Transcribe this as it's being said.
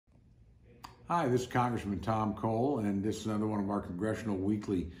Hi, this is Congressman Tom Cole, and this is another one of our Congressional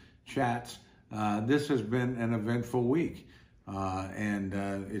Weekly Chats. This has been an eventful week, and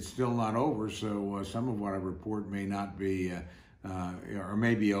it's still not over, so some of what I report may not be, or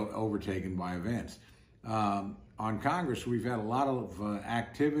may be overtaken by events. On Congress, we've had a lot of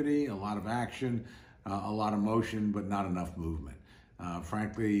activity, a lot of action, a lot of motion, but not enough movement.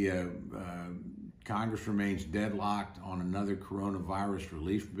 Frankly, Congress remains deadlocked on another coronavirus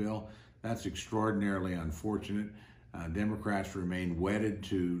relief bill. That's extraordinarily unfortunate. Democrats remain wedded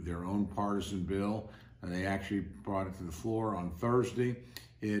to their own partisan bill. They actually brought it to the floor on Thursday.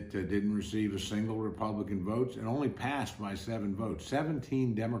 It didn't receive a single Republican vote and only passed by 7 votes.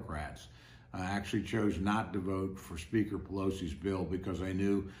 17 Democrats actually chose not to vote for Speaker Pelosi's bill because they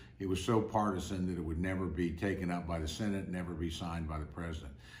knew it was so partisan that it would never be taken up by the Senate, never be signed by the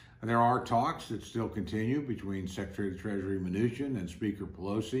president. There are talks that still continue between Secretary of the Treasury Mnuchin and Speaker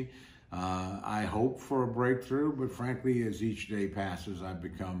Pelosi. I hope for a breakthrough, but frankly, as each day passes, I've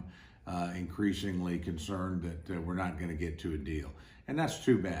become increasingly concerned that we're not going to get to a deal. And that's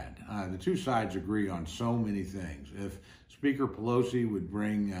too bad. The two sides agree on so many things. If Speaker Pelosi would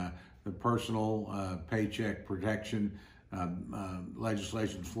bring the personal paycheck protection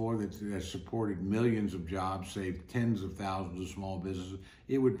legislation to the floor that has supported millions of jobs, saved tens of thousands of small businesses,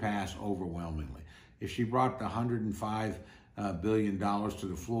 it would pass overwhelmingly. If she brought the $105 billion to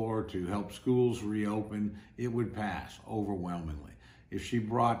the floor to help schools reopen, it would pass overwhelmingly. If she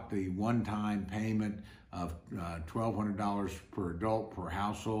brought the one-time payment of $1,200 per adult per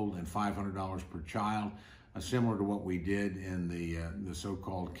household and $500 per child, similar to what we did in the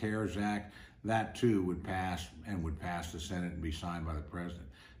so-called CARES Act, that too would pass and would pass the Senate and be signed by the president.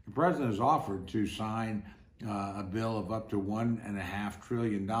 The president has offered to sign a bill of up to $1.5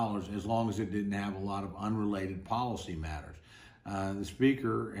 trillion as long as it didn't have a lot of unrelated policy matters. The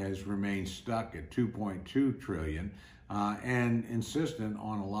Speaker has remained stuck at $2.2 trillion and insistent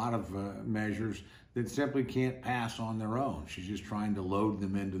on a lot of measures that simply can't pass on their own. She's just trying to load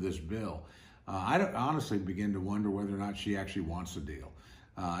them into this bill. I honestly begin to wonder whether or not she actually wants a deal.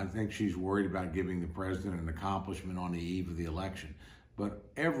 I think she's worried about giving the president an accomplishment on the eve of the election. But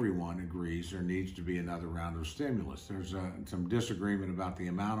everyone agrees there needs to be another round of stimulus. There's some disagreement about the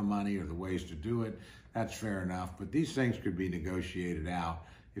amount of money or the ways to do it. That's fair enough. But these things could be negotiated out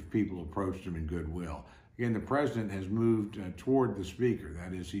if people approached them in goodwill. Again, the president has moved toward the Speaker.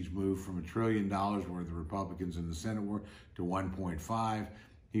 That is, he's moved from $1 trillion where the Republicans in the Senate were to 1.5.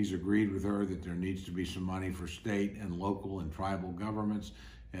 He's agreed with her that there needs to be some money for state and local and tribal governments.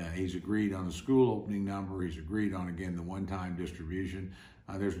 He's agreed on the school opening number. He's agreed on, again, the one-time distribution.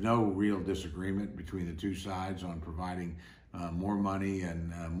 There's no real disagreement between the two sides on providing more money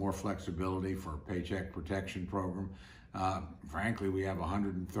and more flexibility for a paycheck protection program. Frankly, we have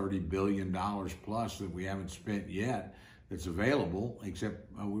 $130 billion plus that we haven't spent yet that's available,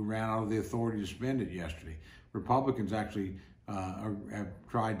 except we ran out of the authority to spend it yesterday. Republicans actually have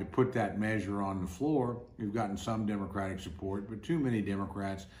tried to put that measure on the floor. We've gotten some Democratic support, but too many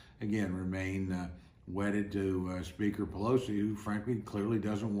Democrats, again, remain wedded to Speaker Pelosi, who frankly clearly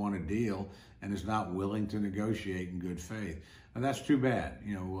doesn't want a deal and is not willing to negotiate in good faith. And that's too bad.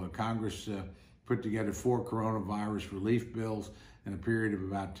 You know, Congress put together 4 coronavirus relief bills in a period of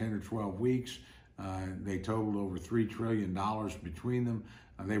about 10 or 12 weeks. They totaled over $3 trillion between them.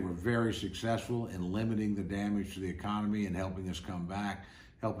 They were very successful in limiting the damage to the economy and helping us come back,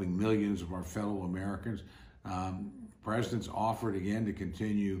 helping millions of our fellow Americans. Presidents offered again to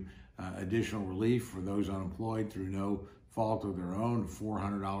continue additional relief for those unemployed through no fault of their own,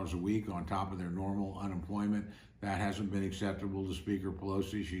 $400 a week on top of their normal unemployment. That hasn't been acceptable to Speaker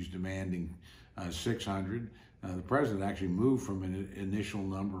Pelosi. She's demanding $600. The president actually moved from an initial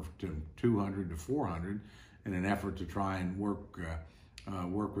number to $200 to $400 in an effort to try and work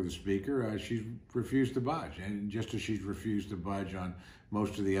with the Speaker. She's refused to budge, and just as she's refused to budge on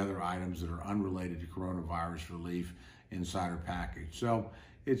most of the other items that are unrelated to coronavirus relief inside her package. So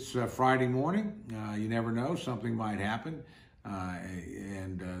it's Friday morning. You never know, something might happen,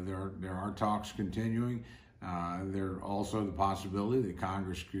 and there are talks continuing. There also the possibility that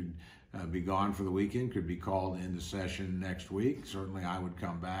Congress could be gone for the weekend, could be called into session next week. Certainly I would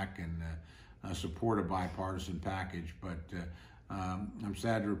come back and support a bipartisan package, but I'm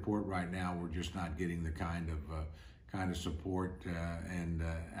sad to report right now we're just not getting the kind of support and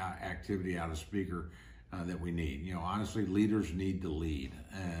activity out of Speaker that we need. You know, honestly, leaders need to lead,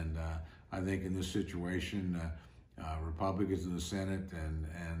 and I think in this situation, Republicans in the Senate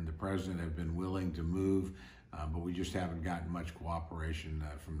and the president have been willing to move, but we just haven't gotten much cooperation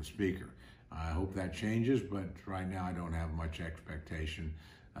from the Speaker. I hope that changes, but right now I don't have much expectation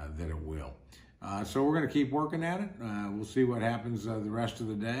that it will. So we're going to keep working at it. We'll see what happens the rest of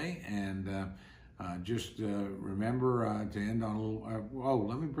the day. And just remember to end on a little,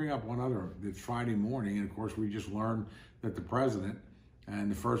 let me bring up one other. It's Friday morning, and of course we just learned that the President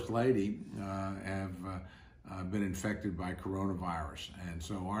and the First Lady have been infected by coronavirus. And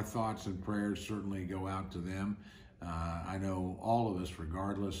so our thoughts and prayers certainly go out to them. I know all of us,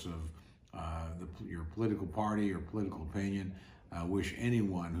 regardless of your political party or political opinion, wish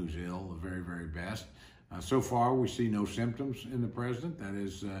anyone who's ill the very, very best. So far, we see no symptoms in the President. That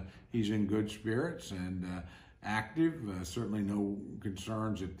is, he's in good spirits and active. Certainly no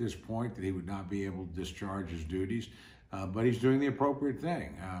concerns at this point that he would not be able to discharge his duties. But he's doing the appropriate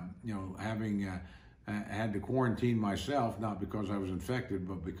thing. Having had to quarantine myself, not because I was infected,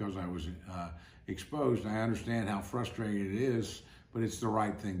 but because I was exposed, I understand how frustrating it is, but it's the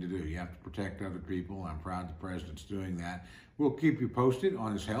right thing to do. You have to protect other people. I'm proud the President's doing that. We'll keep you posted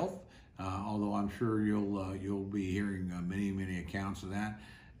on his health, although I'm sure you'll be hearing many accounts of that,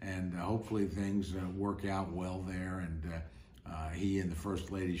 and hopefully things work out well there, and he and the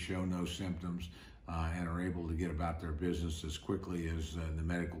First Lady show no symptoms and are able to get about their business as quickly as the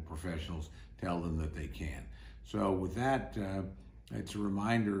medical professionals tell them that they can. So with that, it's a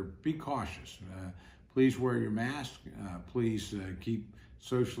reminder, be cautious. Please wear your mask. Please keep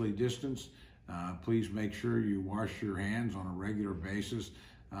socially distanced. Please make sure you wash your hands on a regular basis.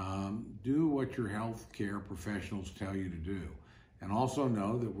 Do what your health care professionals tell you to do. And also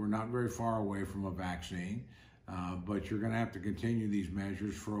know that we're not very far away from a vaccine, but you're going to have to continue these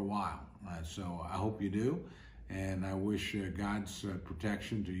measures for a while. So I hope you do. And I wish God's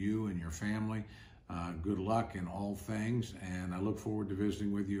protection to you and your family. Good luck in all things. And I look forward to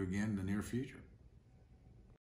visiting with you again in the near future.